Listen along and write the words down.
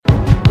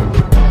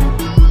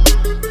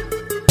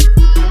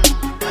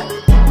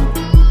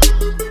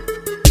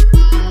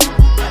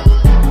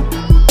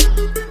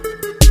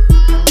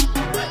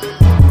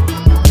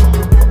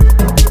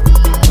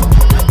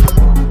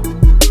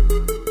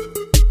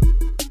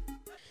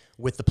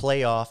with the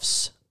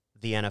playoffs,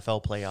 the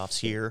NFL playoffs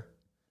here,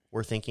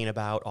 we're thinking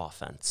about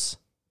offense.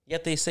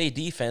 Yet they say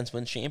defense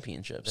wins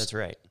championships. That's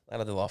right.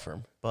 Out of the law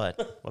firm.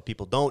 But what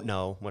people don't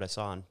know, what I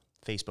saw on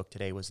Facebook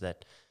today, was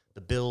that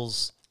the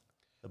Bills,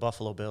 the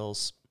Buffalo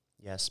Bills,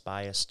 yes,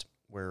 biased,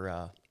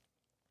 we're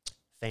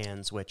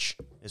fans, which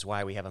is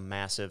why we have a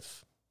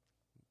massive,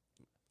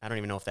 I don't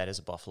even know if that is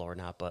a buffalo or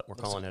not, but we're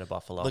calling it a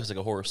buffalo. Looks like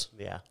a horse.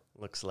 Yeah,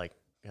 looks like,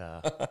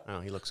 I don't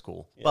know, he looks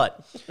cool. Yeah.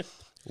 But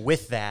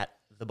with that,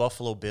 the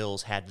Buffalo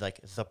Bills had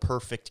like the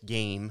perfect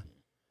game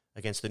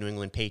against the New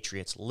England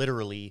Patriots.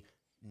 Literally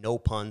no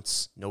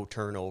punts, no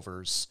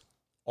turnovers,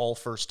 all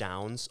first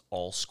downs,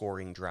 all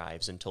scoring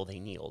drives until they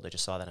kneeled. I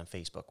just saw that on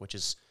Facebook, which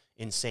is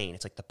insane.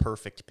 It's like the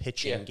perfect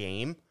pitching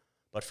game,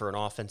 but for an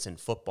offense in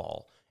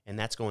football. And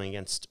that's going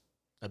against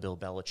a Bill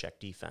Belichick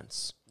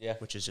defense,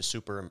 which is just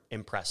super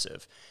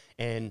impressive.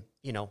 And,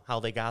 you know, how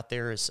they got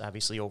there is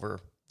obviously over,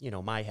 you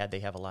know, my head.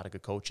 They have a lot of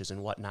good coaches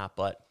and whatnot,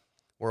 but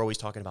we're always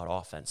talking about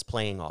offense,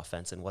 playing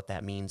offense, and what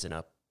that means in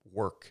a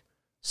work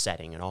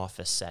setting, an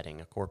office setting,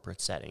 a corporate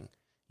setting.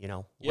 You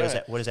know,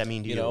 what does that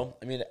mean to you? You know,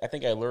 I mean, I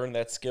think I learned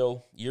that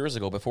skill years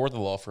ago before the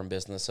law firm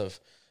business of,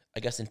 I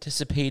guess,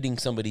 anticipating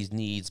somebody's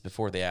needs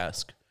before they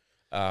ask.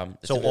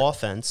 So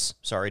offense,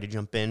 sorry to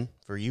jump in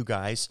for you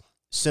guys,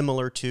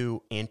 similar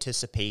to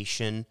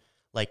anticipation.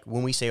 Like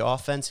when we say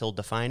offense, he'll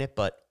define it,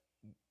 but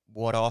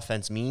what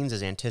offense means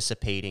is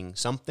anticipating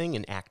something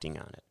and acting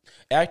on it.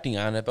 Acting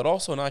on it, but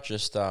also not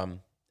just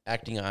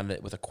acting on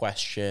it with a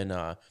question.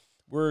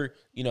 We're,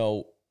 you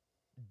know,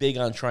 big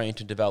on trying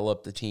to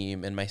develop the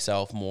team and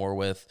myself more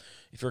with,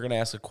 if you're going to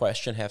ask a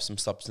question, have some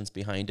substance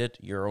behind it,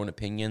 your own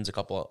opinions, a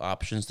couple of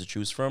options to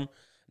choose from,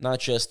 not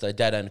just a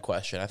dead-end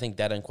question. I think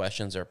dead-end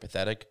questions are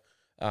pathetic.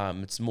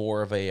 It's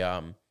more of a,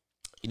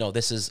 you know,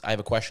 I have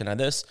a question on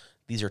this.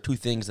 These are two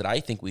things that I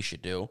think we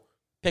should do.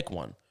 Pick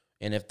one.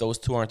 And if those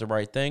two aren't the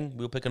right thing,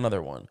 we'll pick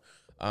another one.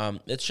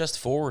 It's just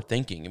forward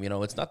thinking. You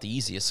know, it's not the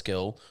easiest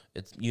skill.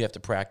 You have to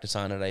practice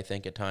on it, I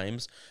think, at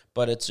times.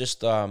 But it's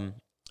just,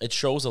 it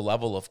shows a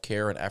level of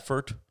care and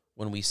effort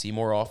when we see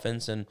more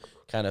offense and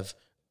kind of,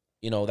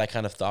 you know, that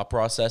kind of thought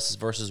process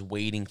versus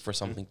waiting for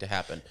something to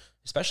happen.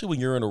 Especially when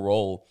you're in a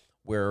role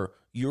where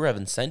you have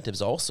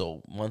incentives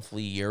also,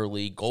 monthly,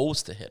 yearly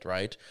goals to hit,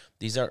 right?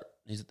 This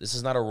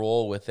is not a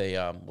role with a,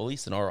 well, at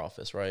least in our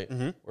office, right?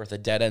 Where it's a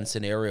dead-end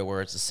scenario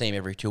where it's the same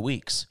every 2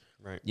 weeks.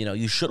 Right. You know,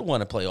 you should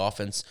want to play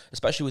offense,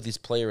 especially with these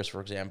players, for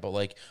example.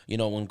 Like, you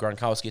know, when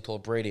Gronkowski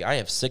told Brady, I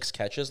have 6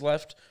 catches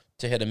left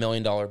to hit $1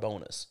 million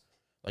bonus.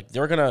 Like,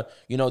 they're going to,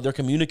 you know, they're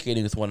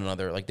communicating with one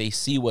another. Like, they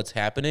see what's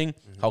happening,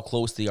 how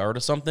close they are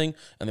to something,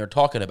 and they're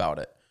talking about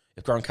it.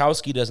 If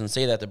Gronkowski doesn't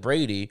say that to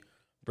Brady,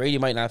 Brady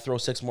might not throw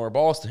 6 more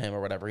balls to him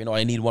or whatever. You know,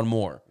 I need one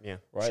more. Yeah.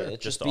 Right? Sure.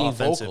 It's just being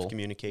offensive vocal.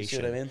 communication. You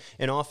see what I mean?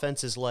 And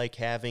offense is like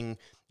having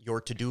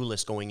your to-do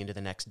list going into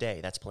the next day.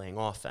 That's playing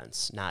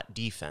offense, not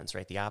defense,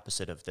 right? The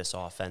opposite of this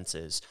offense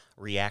is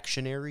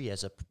reactionary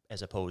as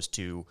opposed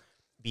to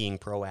being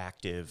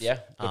proactive. Yeah,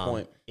 good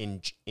point.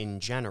 In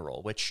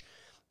general, which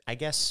I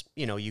guess,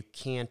 you know, you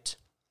can't,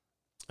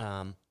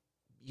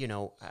 you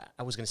know,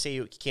 I was going to say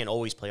you can't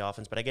always play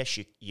offense, but I guess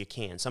you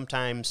can.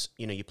 Sometimes,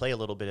 you know, you play a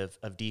little bit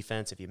of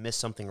defense if you miss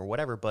something or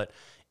whatever, but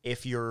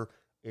if you're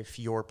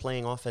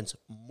playing offense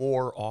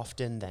more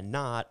often than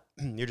not,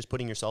 you're just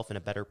putting yourself in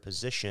a better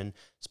position,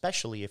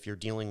 especially if you're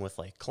dealing with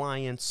like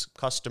clients,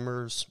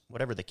 customers,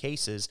 whatever the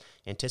case is,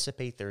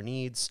 anticipate their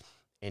needs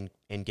and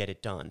get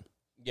it done.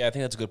 Yeah, I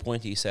think that's a good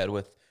point that you said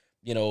with,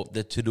 you know,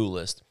 the to-do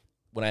list.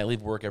 When I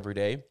leave work every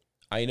day,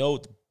 I know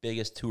the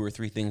biggest 2 or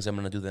 3 things I'm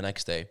going to do the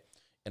next day,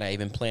 and I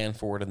even plan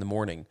for it in the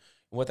morning.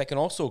 And what that can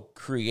also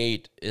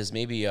create is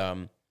maybe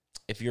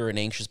if you're an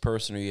anxious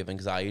person or you have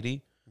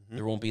anxiety,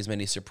 there won't be as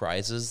many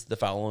surprises the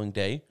following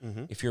day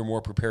if you're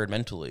more prepared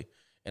mentally.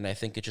 And I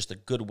think it's just a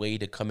good way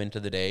to come into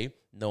the day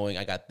knowing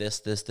I got this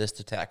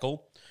to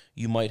tackle.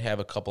 You might have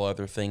a couple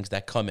other things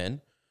that come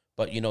in,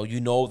 but you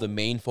know the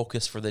main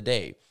focus for the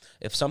day.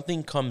 If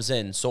something comes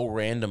in so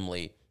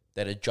randomly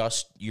that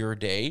adjusts your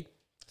day,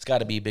 it's got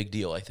to be a big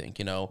deal, I think,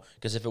 you know,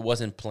 because if it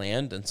wasn't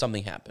planned, then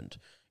something happened.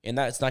 And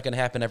that's not going to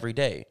happen every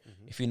day.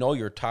 If you know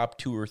your top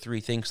 2 or 3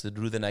 things to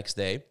do the next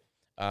day,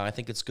 I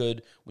think it's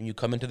good when you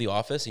come into the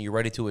office and you're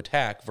ready to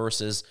attack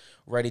versus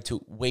ready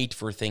to wait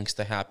for things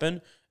to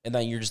happen, and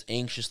then you're just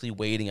anxiously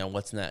waiting on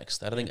what's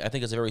next. I think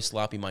it's a very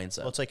sloppy mindset.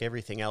 Well, it's like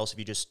everything else. If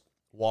you just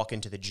walk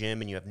into the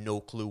gym and you have no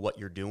clue what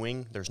you're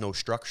doing, there's no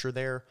structure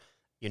there,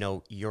 you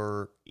know,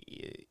 you're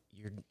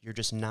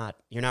just not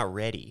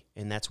ready.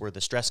 And that's where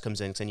the stress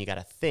comes in, because then you got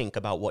to think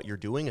about what you're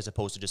doing as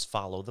opposed to just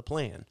follow the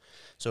plan.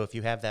 So if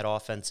you have that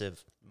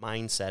offensive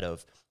mindset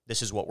of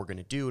this is what we're going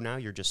to do, now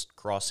you're just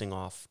crossing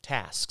off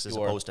tasks as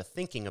opposed to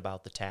thinking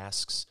about the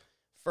tasks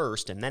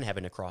first and then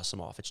having to cross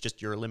them off. It's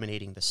just you're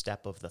eliminating the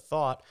step of the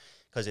thought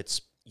because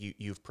it's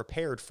you've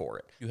prepared for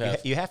it.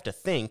 You have to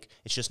think.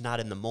 It's just not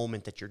in the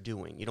moment that you're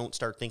doing. You don't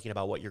start thinking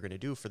about what you're going to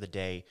do for the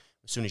day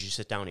as soon as you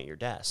sit down at your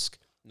desk.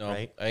 No,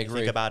 right? I agree. You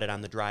think about it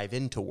on the drive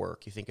into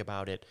work. You think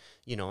about it,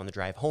 you know, on the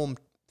drive home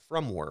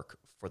from work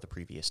for the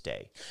previous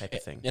day type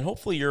of thing. And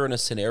hopefully you're in a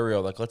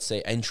scenario like, let's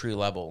say, entry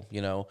level,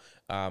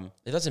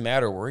 it doesn't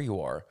matter where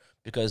you are,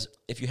 because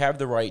if you have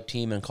the right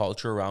team and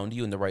culture around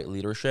you and the right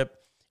leadership,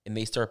 and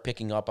they start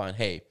picking up on,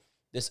 hey,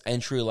 this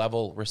entry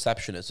level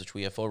receptionist, which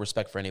we have full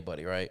respect for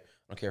anybody, right?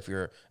 I don't care if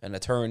you're an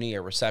attorney,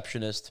 a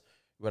receptionist,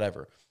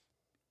 whatever.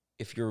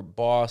 If your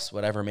boss,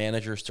 whatever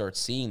manager starts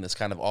seeing this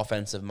kind of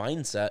offensive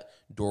mindset,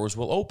 doors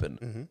will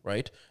open,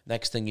 right?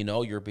 Next thing you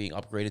know, you're being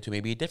upgraded to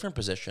maybe a different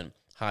position,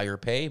 higher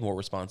pay, more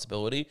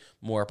responsibility,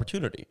 more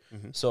opportunity.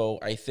 So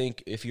I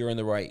think if you're in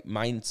the right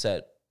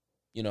mindset,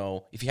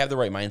 if you have the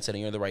right mindset and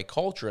you're in the right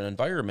culture and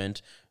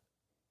environment,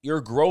 your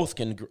growth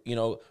can,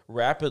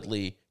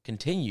 rapidly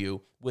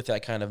continue with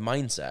that kind of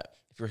mindset.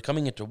 If you're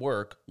coming into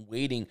work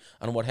waiting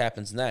on what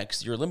happens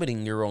next, you're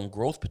limiting your own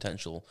growth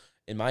potential,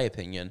 in my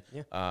opinion.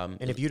 Yeah.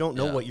 And if you don't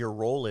know what your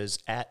role is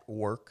at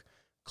work,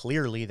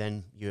 clearly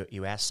then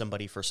you ask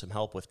somebody for some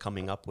help with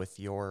coming up with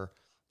your,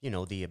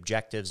 the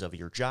objectives of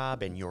your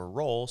job and your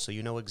role, so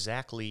you know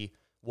exactly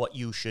what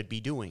you should be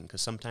doing.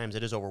 Because sometimes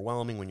it is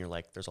overwhelming when you're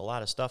like, there's a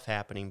lot of stuff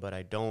happening, but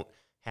I don't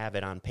have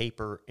it on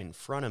paper in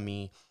front of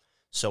me,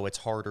 so it's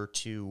harder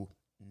to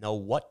know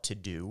what to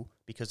do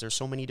because there's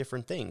so many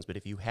different things. But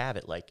if you have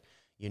it, like,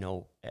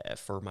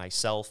 for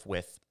myself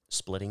with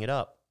splitting it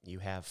up, you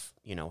have,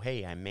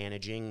 hey, I'm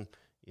managing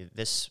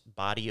this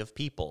body of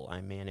people.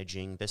 I'm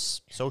managing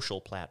this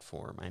social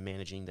platform. I'm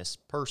managing this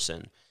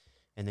person.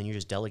 And then you're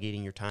just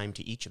delegating your time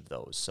to each of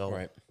those.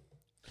 So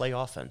play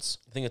offense.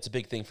 I think it's a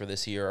big thing for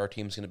this year. Our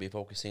team's going to be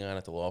focusing on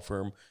at the law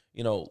firm,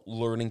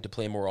 learning to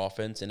play more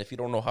offense. And if you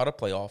don't know how to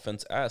play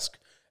offense,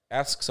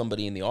 ask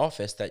somebody in the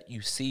office that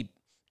you see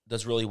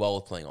does really well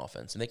with playing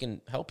offense, and they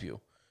can help you.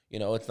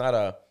 It's not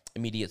a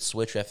immediate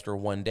switch after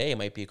one day. It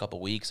might be a couple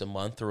weeks, a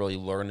month to really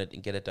learn it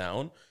and get it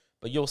down.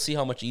 But you'll see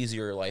how much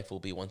easier your life will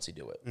be once you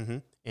do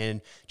it.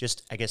 And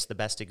just, I guess, the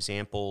best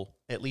example,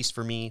 at least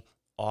for me,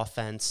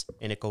 offense,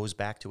 and it goes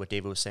back to what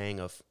David was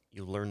saying of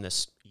you learn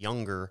this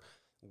younger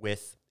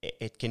with,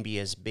 it can be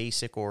as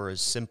basic or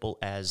as simple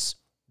as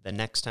the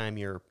next time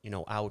you're,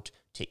 out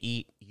to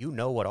eat,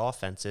 what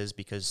offense is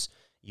because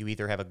you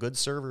either have a good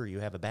server or you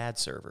have a bad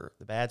server.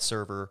 The bad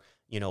server,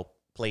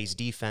 plays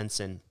defense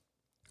and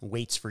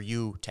waits for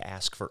you to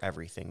ask for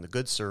everything. The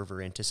good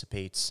server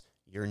anticipates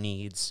your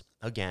needs,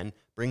 again,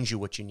 brings you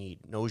what you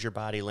need, knows your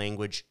body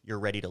language, you're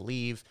ready to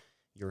leave,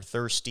 you're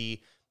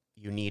thirsty,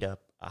 you need a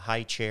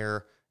high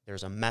chair,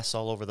 there's a mess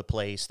all over the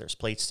place, there's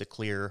plates to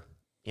clear.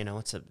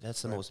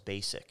 That's the most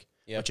basic,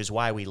 which is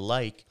why we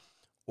like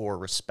or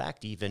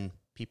respect even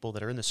people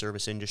that are in the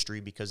service industry,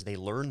 because they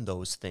learn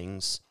those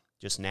things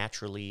just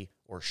naturally,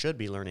 or should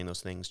be learning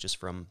those things just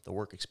from the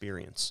work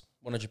experience.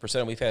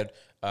 100%. We've had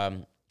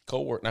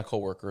not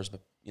coworkers,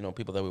 but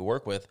people that we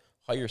work with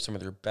hire some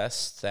of their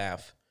best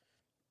staff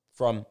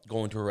from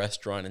going to a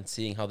restaurant and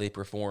seeing how they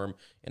perform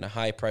in a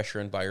high pressure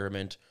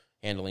environment,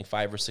 handling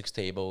 5 or 6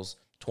 tables,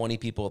 20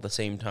 people at the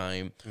same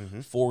time,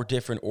 4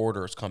 different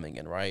orders coming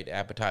in, right?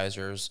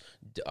 Appetizers,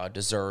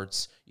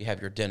 desserts, you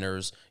have your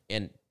dinners,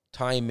 and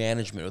time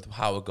management with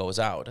how it goes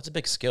out. That's a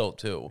big skill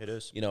too. It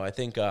is. I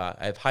think I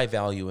have high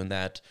value in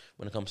that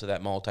when it comes to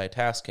that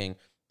multitasking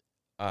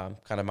kind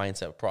of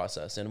mindset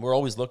process. And we're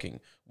always looking.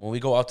 When we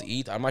go out to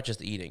eat, I'm not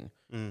just eating.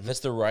 If it's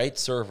the right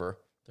server,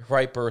 the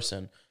right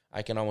person,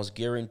 I can almost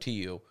guarantee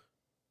you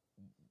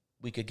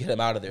we could get him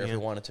out of there if we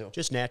wanted to.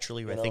 Just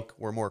naturally, I think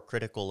we're more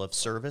critical of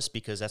service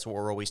because that's what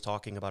we're always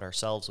talking about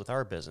ourselves with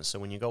our business. So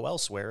when you go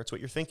elsewhere, it's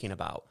what you're thinking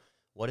about.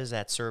 What is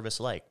that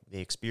service like, the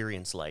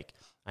experience like?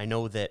 I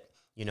know that,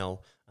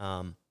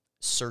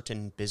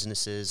 certain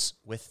businesses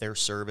with their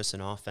service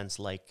and offense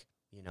like,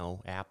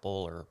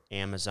 Apple or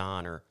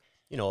Amazon or,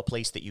 a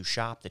place that you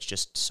shop that's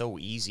just so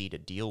easy to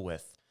deal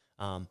with.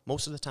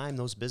 Most of the time,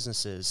 those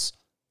businesses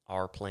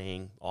are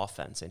playing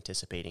offense,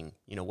 anticipating,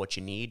 what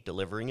you need,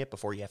 delivering it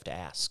before you have to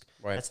ask.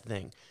 Right. That's the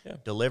thing. Yeah.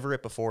 Deliver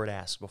it before it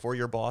asks. Before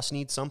your boss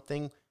needs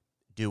something,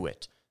 do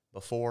it.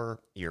 Before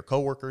your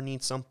coworker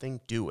needs something,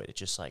 do it. It's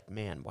just like,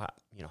 man, wow,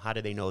 how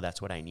do they know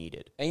that's what I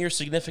needed? And your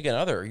significant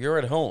other, you're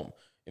at home.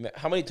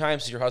 How many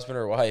times does your husband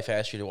or wife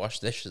ask you to wash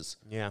dishes?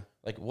 Yeah.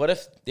 Like, what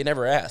if they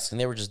never asked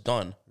and they were just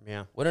done?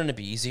 Yeah. Wouldn't it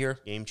be easier?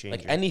 Game changer.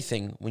 Like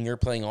anything when you're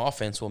playing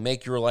offense will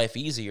make your life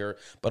easier,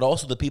 but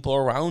also the people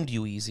around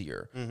you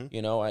easier.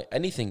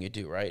 Anything you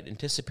do, right?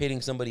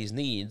 Anticipating somebody's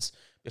needs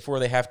before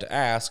they have to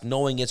ask,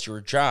 knowing it's your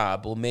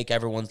job, will make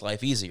everyone's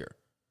life easier.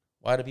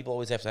 Why do people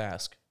always have to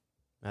ask?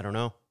 I don't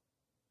know.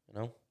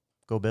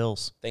 Go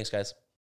Bills. Thanks, guys.